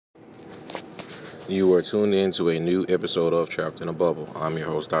You are tuned in to a new episode of Trapped in a Bubble. I'm your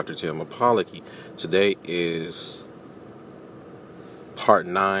host, Dr. Tim Apollocky. Today is part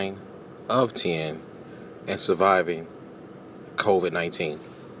 9 of 10 and surviving COVID-19.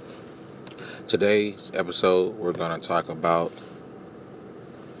 Today's episode, we're going to talk about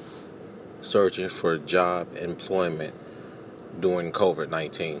searching for job employment during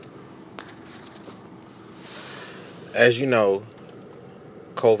COVID-19. As you know,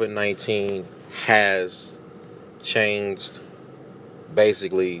 COVID-19 has changed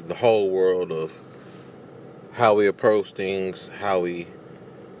basically the whole world of how we approach things, how we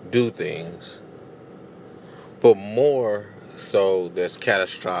do things. But more so that's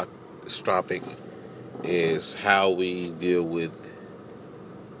catastrophic is how we deal with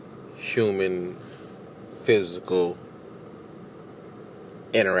human physical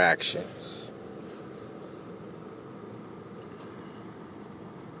interactions.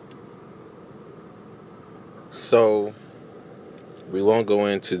 So, we won't go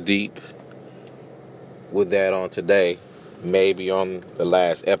into deep with that on today, maybe on the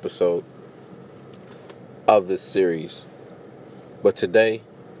last episode of this series. But today,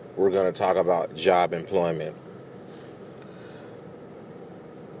 we're going to talk about job employment.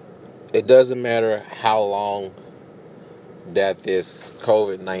 It doesn't matter how long that this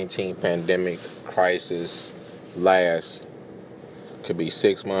COVID-19 pandemic crisis lasts. It could be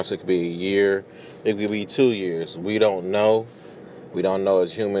 6 months, it could be a year, it could be 2 years. We don't know. We don't know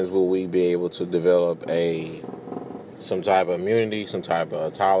as humans will we be able to develop some type of immunity, some type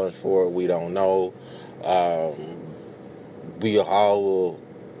of tolerance for it. We don't know. We all will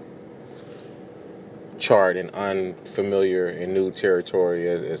chart in unfamiliar and new territory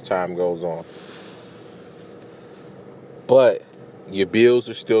as time goes on. But your bills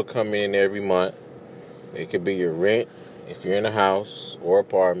are still coming in every month. It could be your rent, if you're in a house or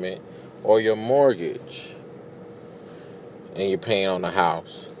apartment, or your mortgage, and you're paying on the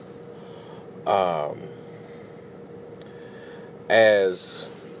house. As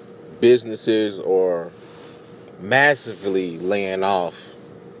businesses are massively laying off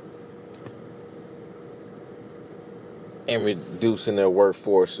and reducing their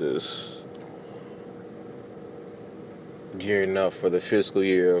workforces, gearing up for the fiscal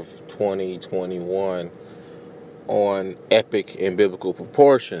year of 2021 on epic and biblical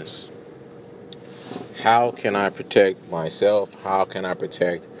proportions. How can I protect myself? How can I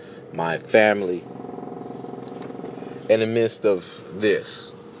protect my family in the midst of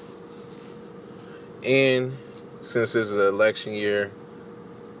this? And since this is an election year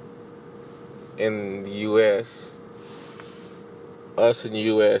in the U.S., us in the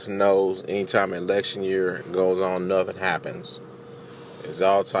U.S. knows anytime an election year goes on, nothing happens. There's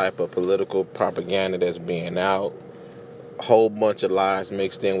all type of political propaganda that's being out. A whole bunch of lies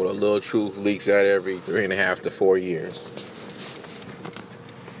mixed in with a little truth leaks out every 3.5 to 4 years.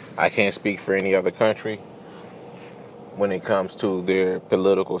 I can't speak for any other country when it comes to their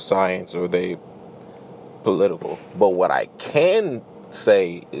political science or their political. But what I can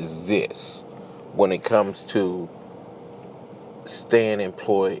say is this: when it comes to staying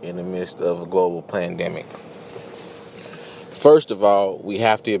employed in the midst of a global pandemic, first of all, we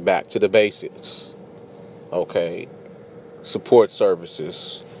have to get back to the basics. Okay? Support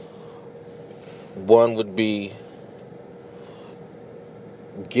services. One would be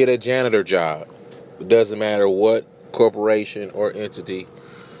get a janitor job. It doesn't matter what corporation or entity,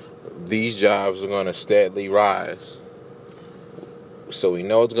 these jobs are going to steadily rise. So we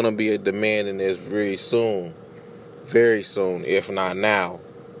know it's going to be a demand in this very soon, if not now,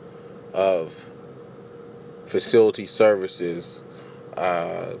 of facility services,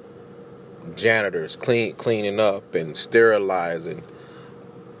 janitors, cleaning up and sterilizing.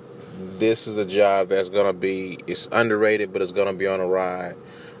 This is a job that's going to be, it's underrated, but it's going to be on a ride.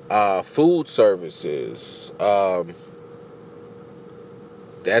 Food services,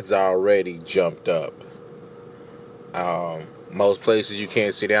 that's already jumped up. Most places you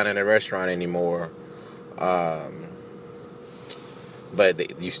can't sit down in a restaurant anymore.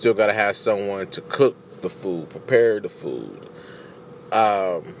 But you still got to have someone to cook the food, prepare the food.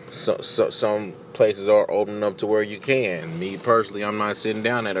 So some places are opening up to where you can. Me personally, I'm not sitting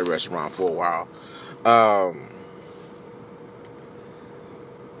down at a restaurant for a while.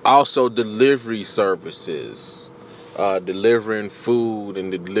 Also, delivery services, delivering food and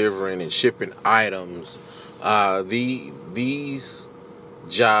delivering and shipping items. These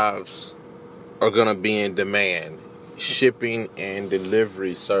jobs are gonna be in demand. Shipping and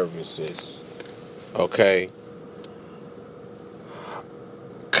delivery services. Okay.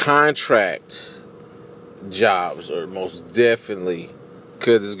 Contract jobs are most definitely,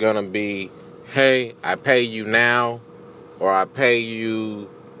 because it's going to be hey, I pay you now, or I pay you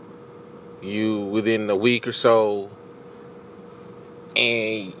within a week or so,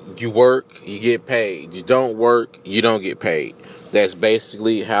 and you work, you get paid. You don't work, you don't get paid. That's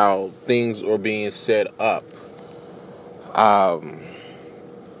basically how things are being set up.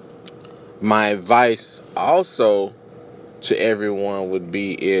 My advice also to everyone would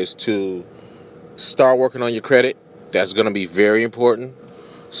be is to start working on your credit. That's going to be very important.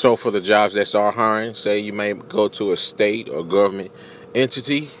 So for the jobs that are hiring, say you may go to a state or government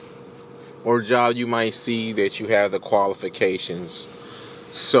entity or job, you might see that you have the qualifications.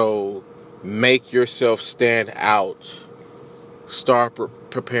 So make yourself stand out. Start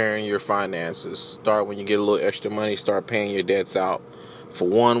preparing your finances. Start when you get a little extra money, start paying your debts out. For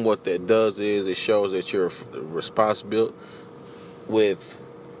one, what that does is it shows that you're responsible with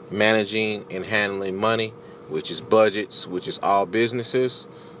managing and handling money, which is budgets, which is all businesses,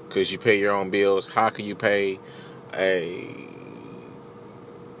 because you pay your own bills. How can you pay a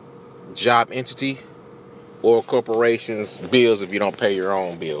job entity or corporation's bills if you don't pay your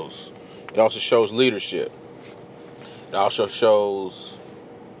own bills? It also shows leadership. It also shows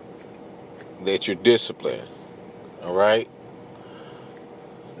that you're disciplined. All right?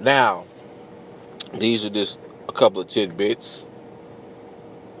 Now, these are just a couple of tidbits,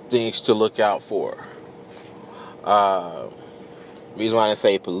 things to look out for. Reason why I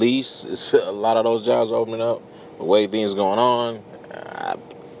say police is a lot of those jobs are opening up. The way things going on,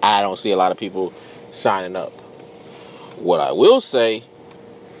 I don't see a lot of people signing up. What I will say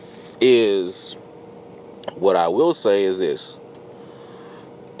is this: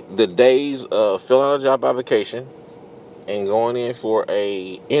 the days of filling out a job application and going in for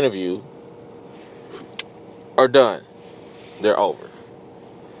a interview are done. They're over.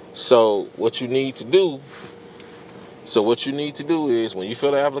 So what you need to do is when you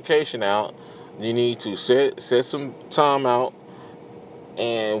fill the application out, you need to set some time out,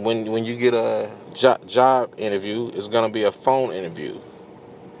 and when you get a job interview, it's going to be a phone interview.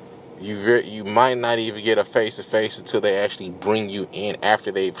 You might not even get a face-to-face until they actually bring you in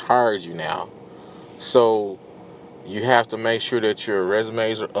after they've hired you now. So you have to make sure that your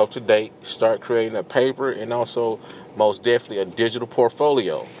resumes are up to date. Start creating a paper and also most definitely a digital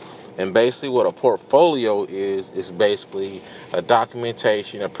portfolio. And basically what a portfolio is basically a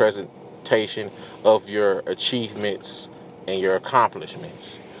documentation, a presentation of your achievements and your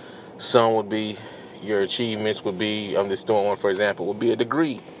accomplishments. Some would be, your achievements would be, I'm just doing one for example, would be a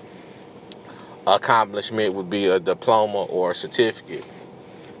degree. Accomplishment would be a diploma or a certificate.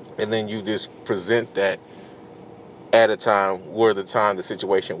 And then you just present that at a time where the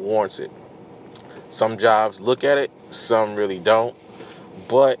situation warrants it. Some jobs look at it, some really don't.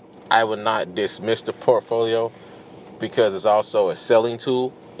 But I would not dismiss the portfolio because it's also a selling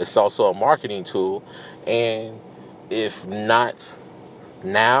tool. It's also a marketing tool. And if not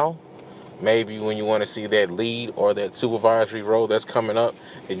now, maybe when you want to see that lead or that supervisory role that's coming up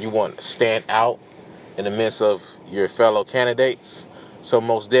and you want to stand out in the midst of your fellow candidates. So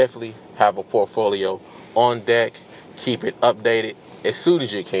most definitely have a portfolio on deck. Keep it updated as soon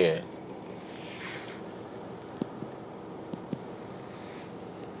as you can.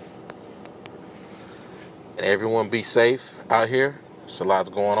 And everyone be safe out here. There's a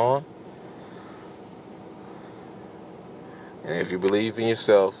lot going on. And if you believe in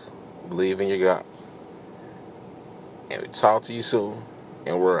yourself, believe in your God. And we talk to you soon.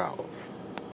 And we're out.